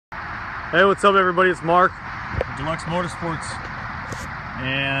Hey, what's up everybody? It's Mark, Deluxe Motorsports,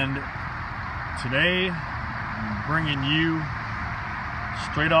 and today I'm bringing you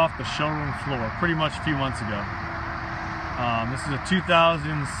straight off the showroom floor, pretty much a few months ago. This is a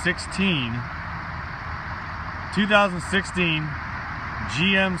 2016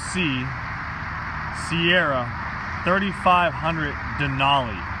 GMC Sierra 3500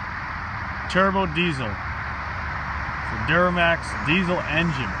 Denali turbo diesel. It's a Duramax diesel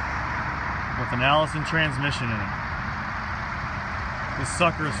engine with an Allison transmission in it. This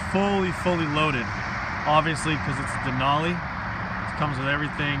sucker is fully loaded, obviously because it's a Denali. It comes with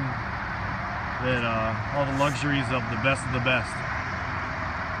everything that all the luxuries of the best.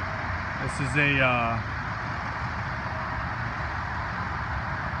 This is a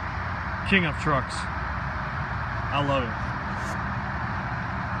king of trucks. I love it.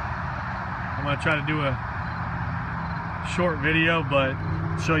 I'm gonna try to do a short video, but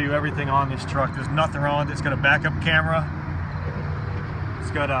show you everything on this truck. There's nothing wrong with it. It's got a backup camera. It's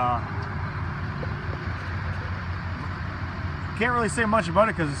got can't really say much about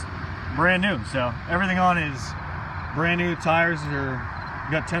it because it's brand new. So everything on it is brand new. Tires are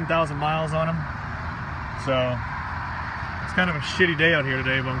got 10,000 miles on them. So it's kind of a shitty day out here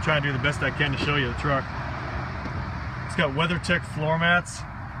today, but I'm trying to do the best I can to show you the truck. It's got WeatherTech floor mats.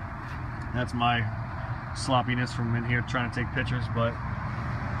 That's my sloppiness from in here trying to take pictures, but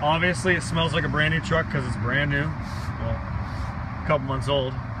obviously it smells like a brand new truck because it's brand new. Well, a couple months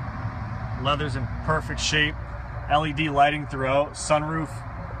old. Leather's in perfect shape. LED lighting throughout. Sunroof.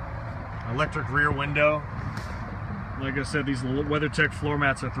 Electric rear window. Like I said, these WeatherTech floor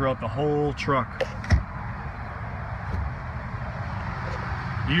mats are throughout the whole truck.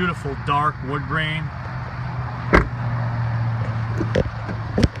 Beautiful dark wood grain.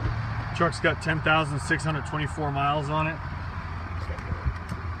 Truck's got 10,624 miles on it.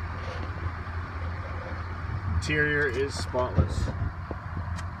 Interior is spotless.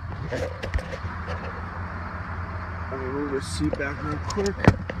 Let me move this seat back real quick.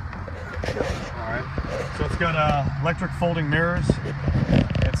 Alright, so it's got electric folding mirrors.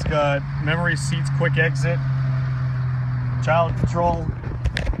 It's got memory seats, quick exit, child control.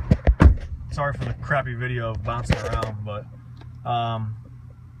 Sorry for the crappy video of bouncing around, but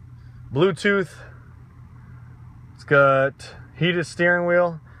Bluetooth. It's got heated steering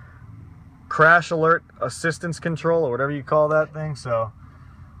wheel, crash alert assistance control, or whatever you call that thing. So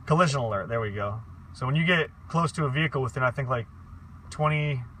collision alert, there we go. So when you get close to a vehicle within, I think like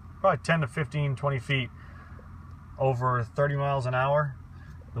 20, probably 10 to 15, 20 feet over 30 miles an hour,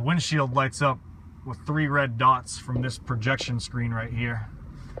 the windshield lights up with 3 red dots from this projection screen right here.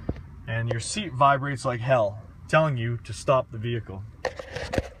 And your seat vibrates like hell, telling you to stop the vehicle.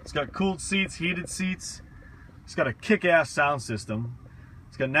 It's got cooled seats, heated seats. It's got a kick-ass sound system.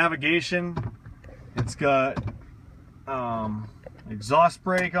 It's got navigation. It's got exhaust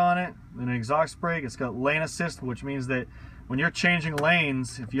brake on it, and an exhaust brake. It's got lane assist, which means that when you're changing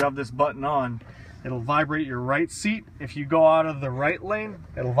lanes, if you have this button on, it'll vibrate your right seat. If you go out of the right lane,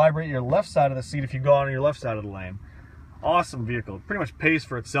 it'll vibrate your left side of the seat if you go out on your left side of the lane. Awesome vehicle. It pretty much pays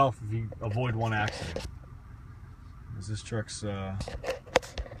for itself if you avoid one accident. This truck's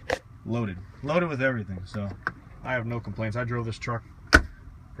loaded with everything, so I have no complaints. I drove this truck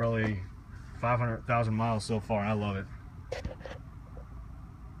probably 500,000 miles so far, and I love it.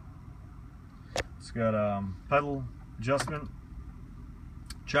 It's got pedal adjustment,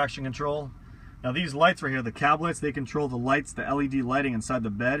 traction control. Now these lights right here, the cab lights, they control the lights, the LED lighting inside the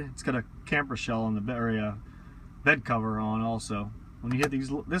bed. It's got a camper shell on the bed area, bed cover on also. When you hit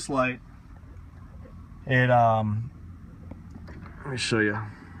this light, it let me show you.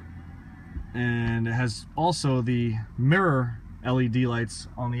 And it has also the mirror LED lights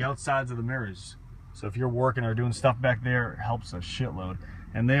on the outsides of the mirrors. So if you're working or doing stuff back there, it helps a shitload.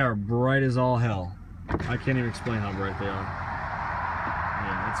 And they are bright as all hell. I can't even explain how bright they are.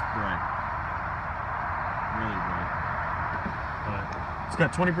 Yeah, it's bright. Really bright. But it's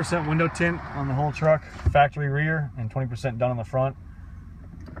got 20% window tint on the whole truck, factory rear, and 20% done on the front.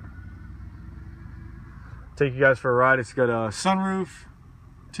 Take you guys for a ride. It's got a sunroof,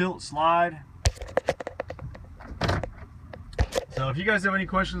 tilt, slide. So if you guys have any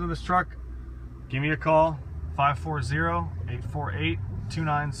questions on this truck, give me a call,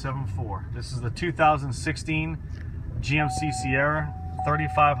 540-848-2974. This is the 2016 GMC Sierra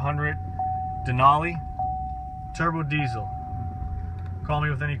 3500 Denali turbo diesel. Call me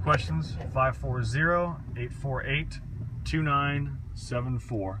with any questions,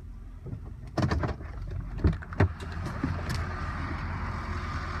 540-848-2974.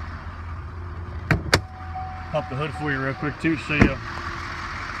 Pop the hood for you real quick too, show you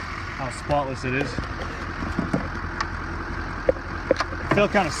how spotless it is. I feel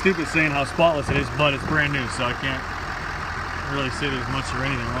kind of stupid saying how spotless it is, but it's brand new, so I can't really say there's much or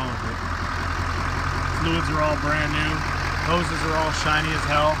anything wrong with it. Fluids are all brand new. Hoses are all shiny as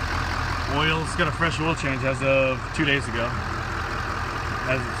hell. Oil, it's got a fresh oil change as of 2 days ago.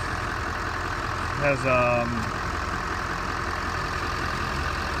 Has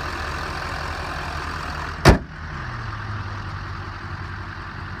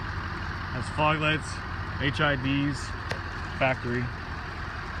fog lights, HIDs, factory.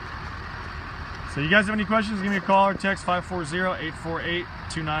 So you guys have any questions, give me a call or text 540-848-2974.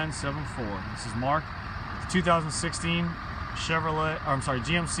 This is Mark. It's 2016 Chevrolet, or I'm sorry,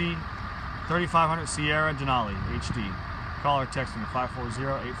 GMC 3500 Sierra Denali HD. Call or text me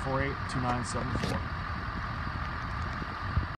 540-848-2974.